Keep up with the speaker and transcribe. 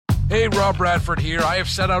Hey, Rob Bradford here. I have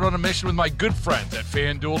set out on a mission with my good friends at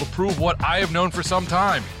FanDuel to prove what I have known for some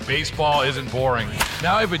time. Baseball isn't boring.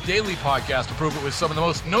 Now I have a daily podcast to prove it with some of the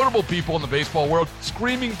most notable people in the baseball world,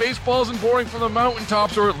 screaming baseball isn't boring from the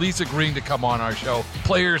mountaintops, or at least agreeing to come on our show.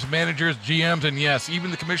 Players, managers, GMs, and yes, even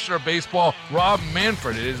the commissioner of baseball, Rob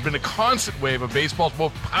Manfred. It has been a constant wave of baseball's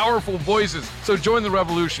most powerful voices. So join the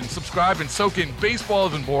revolution. Subscribe and soak in Baseball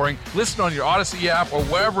Isn't Boring. Listen on your Odyssey app or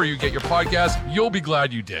wherever you get your podcasts. You'll be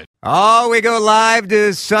glad you did. Oh, we go live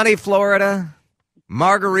to sunny Florida,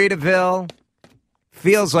 Margaritaville.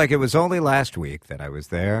 Feels like it was only last week that I was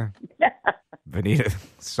there. Vineeta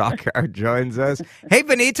Sawkar joins us. Hey,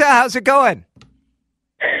 Vineeta, how's it going?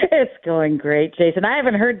 It's going great, Jason. I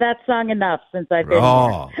haven't heard that song enough since I've been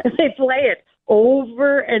here. They play it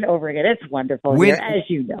over and over again. It's wonderful here, as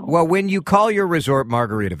you know. Well, when you call your resort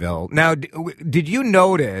Margaritaville, now, did you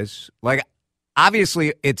notice, like,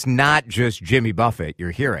 obviously, it's not just Jimmy Buffett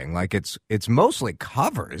you're hearing. Like, it's mostly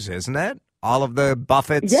covers, isn't it? All of the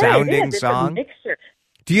Buffett-sounding songs. It's a mixture.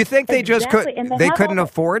 Do you think they just couldn't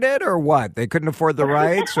afford it, or what? They couldn't afford the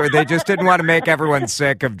rights, or they just didn't want to make everyone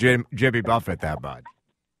sick of Jimmy Buffett that much?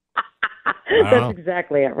 That's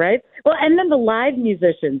exactly it, right? Well, and then the live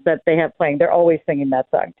musicians that they have playing, they're always singing that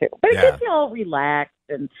song, too. But it gets you all relaxed.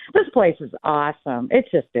 And this place is awesome. It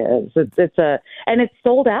just is. And it's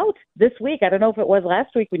sold out this week. I don't know if it was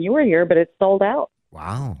last week when you were here, but it's sold out.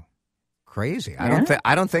 Wow, crazy! Yeah.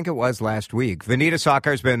 I don't think it was last week. Vineeta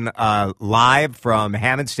Sawkar's been live from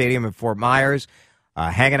Hammond Stadium in Fort Myers,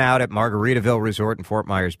 hanging out at Margaritaville Resort in Fort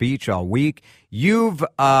Myers Beach all week. You've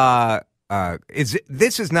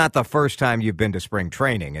this is not the first time you've been to spring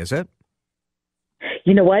training, is it?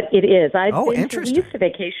 You know what? It is. I've been interesting. to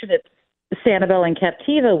vacation at Sanibel and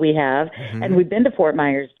Captiva we have, and we've been to Fort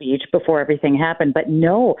Myers Beach before everything happened. But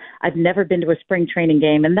no, I've never been to a spring training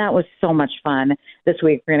game, and that was so much fun this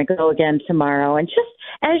week. We're going to go again tomorrow. And just,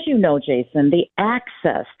 as you know, Jason, the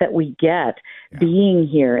access that we get being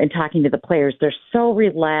here and talking to the players, they're so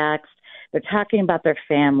relaxed. They're talking about their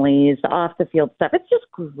families, the off-the-field stuff. It's just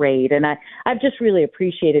great, and I've just really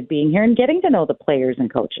appreciated being here and getting to know the players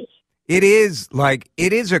and coaches. It is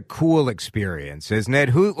a cool experience, isn't it?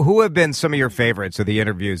 Who have been some of your favorites of the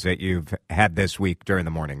interviews that you've had this week during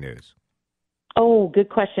the morning news? Oh, good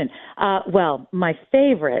question. Well, my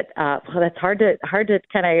favorite, that's hard to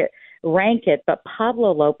kind of rank it, but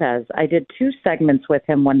Pablo Lopez. I did 2 segments with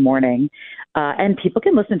him one morning, and people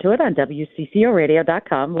can listen to it on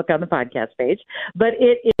WCCOradio.com. Look on the podcast page. But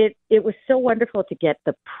it was so wonderful to get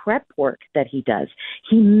the prep work that he does.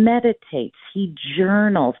 He meditates. He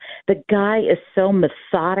journals. The guy is so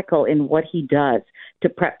methodical in what he does to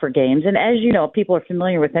prep for games. And as you know, people are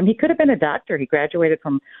familiar with him. He could have been a doctor. He graduated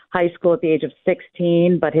from high school at the age of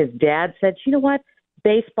 16, but his dad said, you know what?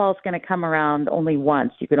 Baseball's going to come around only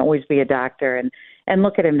once. You can always be a doctor. And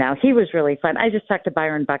look at him now. He was really fun. I just talked to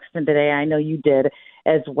Byron Buxton today. I know you did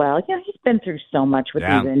as well. You know, he's been through so much with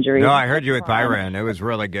these injuries. No, I heard you with Byron. It was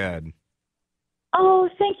really good. Oh,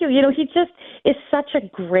 thank you. You know, he just is such a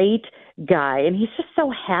great guy, and he's just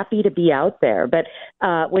so happy to be out there. But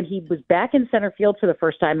when he was back in center field for the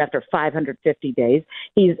first time after 550 days,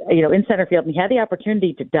 he's, in center field, and he had the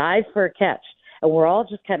opportunity to dive for a catch. And we're all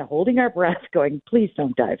just kind of holding our breath going, please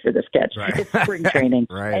don't dive for this catch. Right. It's spring training.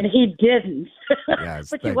 Right. And he didn't. Yes,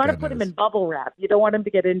 but you want to put him in bubble wrap. You don't want him to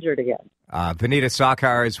get injured again. Vineeta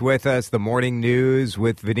Sawkar is with us. The morning news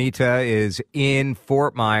with Vineeta is in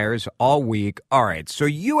Fort Myers all week. All right, so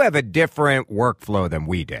you have a different workflow than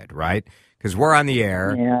we did, right? Because we're on the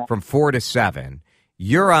air from 4 to 7.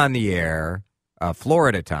 You're on the air,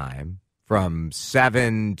 Florida time, from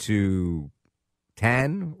 7 to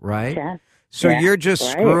 10, right? 10. So you're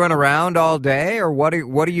just screwing around all day, or what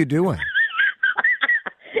are you doing?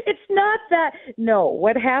 It's not that. No,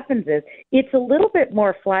 what happens is it's a little bit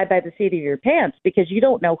more fly by the seat of your pants because you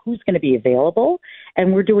don't know who's going to be available.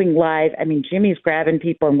 And we're doing live. I mean, Jimmy's grabbing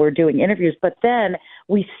people and we're doing interviews, but then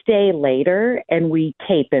we stay later and we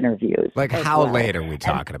tape interviews. Like how late are we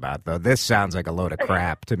talking about, though? This sounds like a load of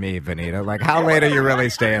crap to me, Vineeta. Like how late are you really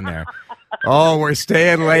staying there? Oh, we're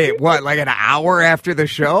staying late. What, like an hour after the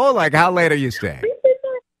show? Like how late are you staying?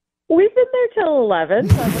 We've been there till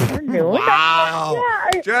 11 or noon. Wow.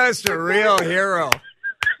 Just a real hero.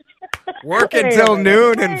 Working till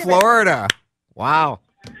noon in Florida. Wow.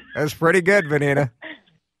 That's pretty good, Vineeta.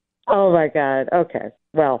 Oh, my God. Okay.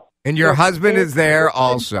 Well. And your husband is there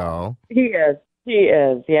also. He is. He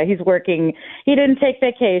is. Yeah, he's working. He didn't take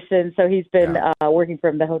vacation, so he's been working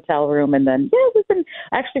from the hotel room. And then,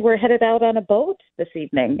 we're headed out on a boat this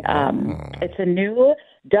evening. It's a new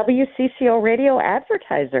WCCO radio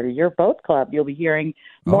advertiser, your boat club. You'll be hearing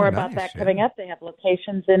more about that coming up. They have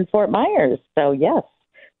locations in Fort Myers. So, yes,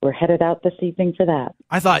 we're headed out this evening for that.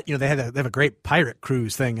 I thought, they have a great pirate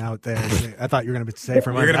cruise thing out there. I thought you were going to say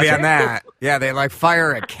for You're going to be on that. Yeah, they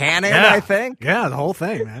fire a cannon, I think. Yeah, the whole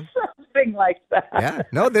thing, man. Something like that. Yeah.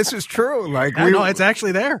 No, this is true. No, it's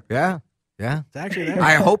actually there. Yeah. Yeah, it's actually there.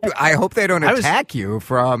 I hope they don't attack you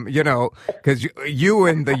from because you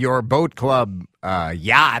and your boat club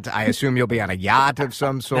yacht. I assume you'll be on a yacht of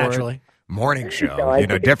some sort. Naturally, morning show.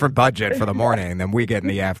 Different budget for the morning than we get in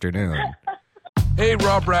the afternoon. Hey,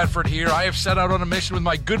 Rob Bradford here. I have set out on a mission with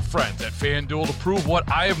my good friends at FanDuel to prove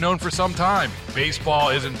what I have known for some time. Baseball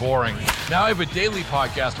isn't boring. Now I have a daily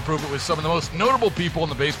podcast to prove it with some of the most notable people in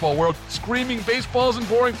the baseball world, screaming baseball isn't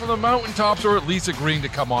boring from the mountaintops, or at least agreeing to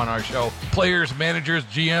come on our show. Players, managers,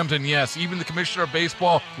 GMs, and yes, even the commissioner of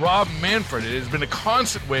baseball, Rob Manfred. It has been a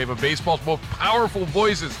constant wave of baseball's most powerful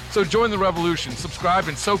voices. So join the revolution. Subscribe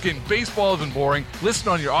and soak in Baseball Isn't Boring. Listen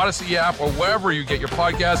on your Odyssey app or wherever you get your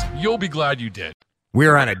podcast. You'll be glad you did.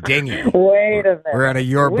 We're on a dinghy. Wait a minute. We're on a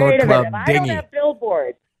Your Boat Club dinghy. I don't have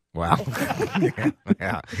billboards. Wow.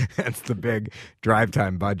 Yeah, that's the big drive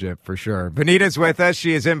time budget for sure. Vineeta's with us.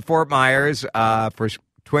 She is in Fort Myers for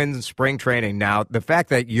Twins spring training. Now, the fact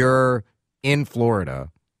that you're in Florida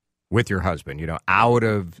with your husband, out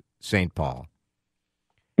of St. Paul,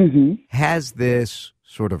 has this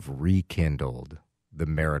sort of rekindled the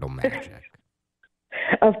marital magic?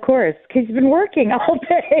 Of course, because he's been working all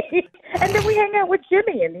day. And then we hang out with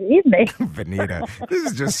Jimmy in the evening. Vineeta,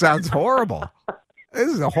 this just sounds horrible. This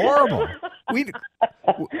is horrible. We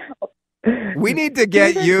need to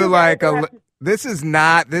get you this is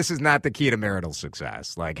not the key to marital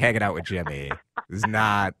success. Hanging out with Jimmy is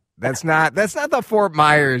not. That's not the Fort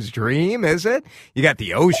Myers dream, is it? You got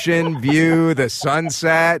the ocean view, the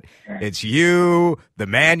sunset. It's you, the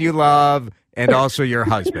man you love, and also your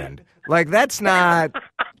husband. That's not it.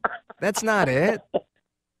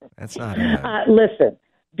 That's not it. Listen,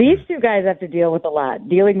 these two guys have to deal with a lot.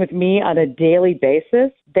 Dealing with me on a daily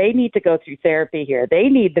basis, they need to go through therapy here. They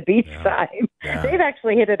need the beach time. Yeah. They've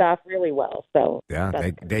actually hit it off really well. So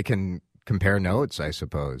they can compare notes, I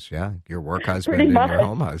suppose. Yeah, your work husband and your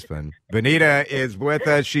home husband. Vineeta is with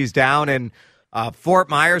us. She's down in Fort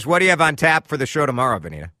Myers. What do you have on tap for the show tomorrow,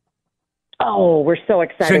 Vineeta? Oh, we're so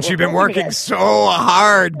excited. Since you've been working so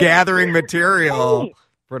hard gathering material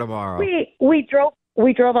for tomorrow. We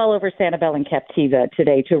drove all over Sanibel and Captiva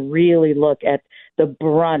today to really look at the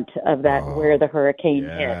brunt of that where the hurricane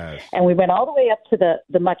hit. And we went all the way up to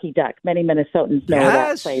the Mucky Duck. Many Minnesotans know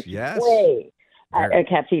that place. Yes. Way at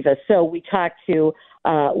Captiva. So we talked to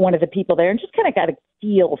one of the people there and just kind of got a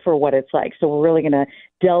feel for what it's like. So we're really going to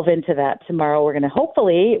delve into that tomorrow. We're going to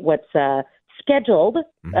hopefully what's scheduled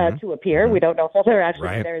to appear. We don't know if they're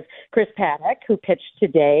actually There's Chris Paddock, who pitched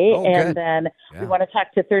today. Then we want to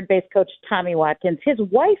talk to third base coach Tommy Watkins. His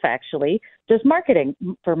wife actually does marketing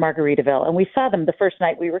for Margaritaville, and we saw them the first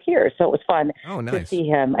night we were here. So it was fun to see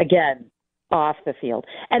him again off the field.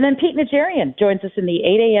 And then Pete Najarian joins us in the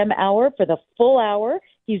 8 a.m. hour for the full hour.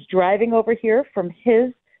 He's driving over here from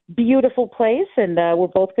his beautiful place, and we're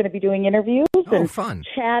both going to be doing interviews and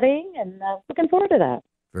chatting, and looking forward to that.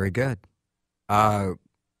 Very good.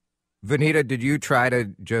 Vineeta, did you try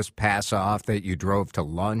to just pass off that you drove to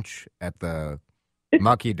lunch at the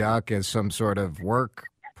Mucky Duck as some sort of work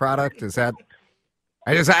product? Is that?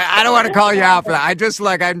 I don't want to call you out for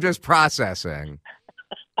that. I'm just processing.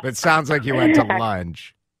 But it sounds like you went to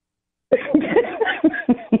lunch.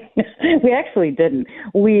 We actually didn't.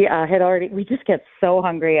 We we just get so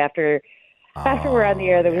hungry after we're on the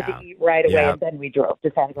air that we have to eat right away, and then we drove to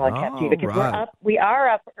Sanibel and Captiva because we are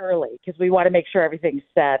up early because we want to make sure everything's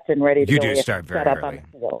set and ready to go. You do start very early.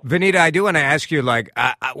 Vineeta, I do want to ask you,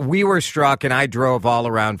 we were struck, and I drove all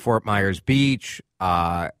around Fort Myers Beach,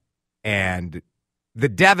 and the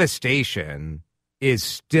devastation is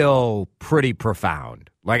still pretty profound.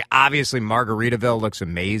 Obviously, Margaritaville looks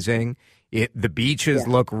amazing. The beaches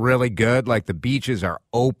look really good. The beaches are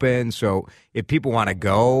open, so if people want to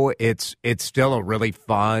go, it's still a really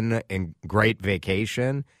fun and great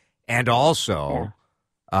vacation. And also,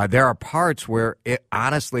 there are parts where it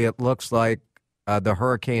looks like the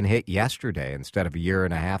hurricane hit yesterday instead of a year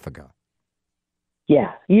and a half ago.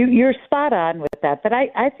 Yeah, you're spot on with that. But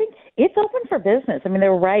I think it's open for business. I mean, they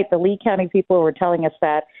were right. The Lee County people were telling us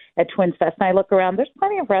that at Twins Fest. And I look around, there's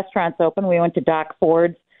plenty of restaurants open. We went to Doc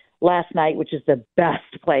Ford's last night, which is the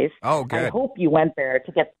best place. Oh, good. I hope you went there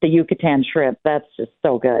to get the Yucatan shrimp. That's just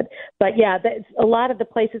so good. But, a lot of the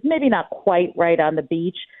places, maybe not quite right on the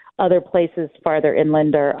beach, other places farther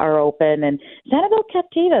inland are open. And Sanibel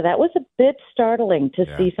Captiva, that was a bit startling to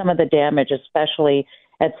see some of the damage, especially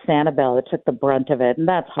at Sanibel. It took the brunt of it, and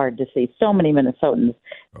that's hard to see. So many Minnesotans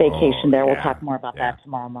vacation there. We'll talk more about that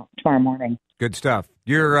tomorrow morning. Good stuff.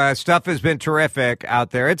 Your stuff has been terrific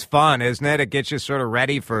out there. It's fun, isn't it? It gets you sort of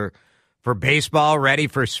ready for baseball, ready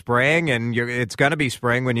for spring, and it's going to be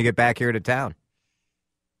spring when you get back here to town.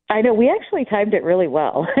 I know. We actually timed it really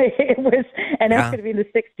well. It's going to be in the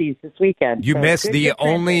 60s this weekend. You missed the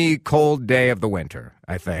only cold day of the winter,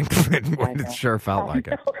 I think. It sure felt like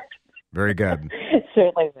it. Very good. It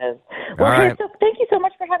certainly is. Well, hey, so thank you so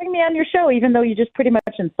much for having me on your show, even though you just pretty much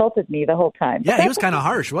insulted me the whole time. Yeah, he was kind of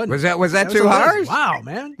harsh, wasn't he? Was that too harsh? Wow,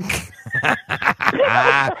 man.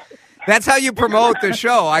 That's how you promote the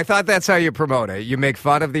show. I thought that's how you promote it. You make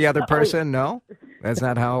fun of the other person? No? That's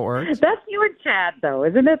not how it works? That's you and Chad, though,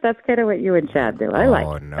 isn't it? That's kind of what you and Chad do. I like it.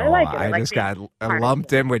 Oh, no. I like it. I just got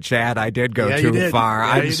lumped in with Chad. I did go too far.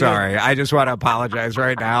 Yeah, I'm sorry. I just want to apologize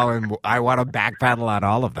right now, and I want to backpedal on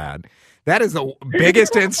all of that. That is the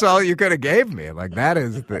biggest insult you could have gave me. Like, that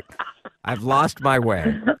is I've lost my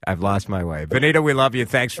way. Vineeta, we love you.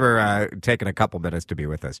 Thanks for taking a couple minutes to be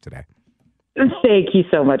with us today. Thank you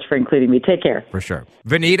so much for including me. Take care. For sure.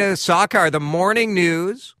 Vineeta Sawkar, the morning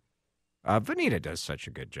news. Vineeta does such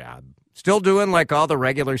a good job. Still doing like all the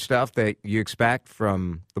regular stuff that you expect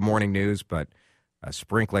from the morning news, but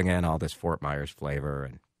sprinkling in all this Fort Myers flavor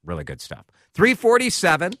and really good stuff.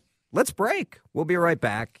 3:47. Let's break. We'll be right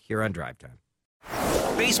back here on Drive Time.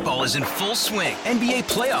 Baseball is in full swing. NBA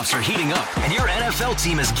playoffs are heating up, and your NFL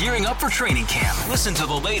team is gearing up for training camp. Listen to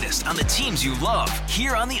the latest on the teams you love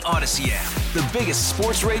here on the Odyssey app. The biggest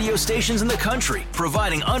sports radio stations in the country,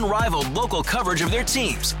 providing unrivaled local coverage of their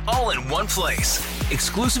teams, all in one place.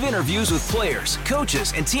 Exclusive interviews with players,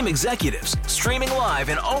 coaches, and team executives, streaming live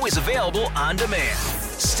and always available on demand.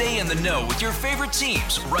 Stay in the know with your favorite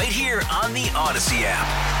teams right here on the Odyssey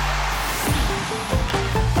app.